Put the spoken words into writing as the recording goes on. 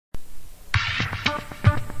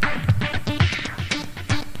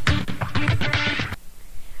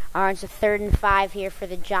It's a 3rd and 5 here for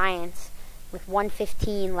the Giants with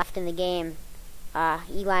 1:15 left in the game.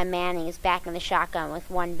 Eli Manning is back in the shotgun with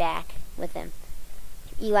one back with him.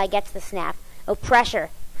 Eli gets the snap. Oh, pressure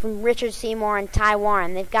from Richard Seymour and Ty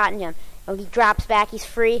Warren. They've gotten him. Oh, he drops back. He's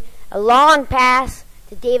free. A long pass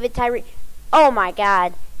to David Tyree. Oh, my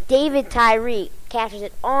God. David Tyree catches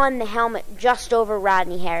it on the helmet just over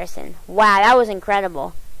Rodney Harrison. Wow, that was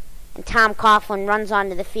incredible. And Tom Coughlin runs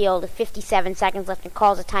onto the field with 57 seconds left and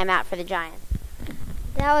calls a timeout for the Giants.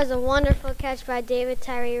 That was a wonderful catch by David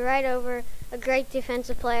Tyree right over a great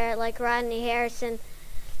defensive player like Rodney Harrison.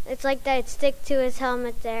 It's like that stick to his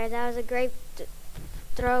helmet there. That was a great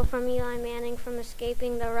throw from Eli Manning from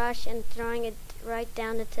escaping the rush and throwing it right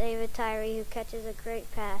down to David Tyree, who catches a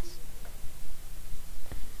great pass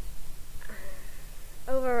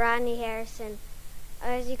over Rodney Harrison.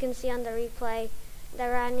 As you can see on the replay, that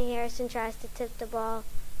Rodney Harrison tries to tip the ball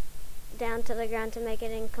down to the ground to make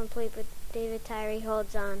it incomplete, but David Tyree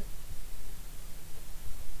holds on.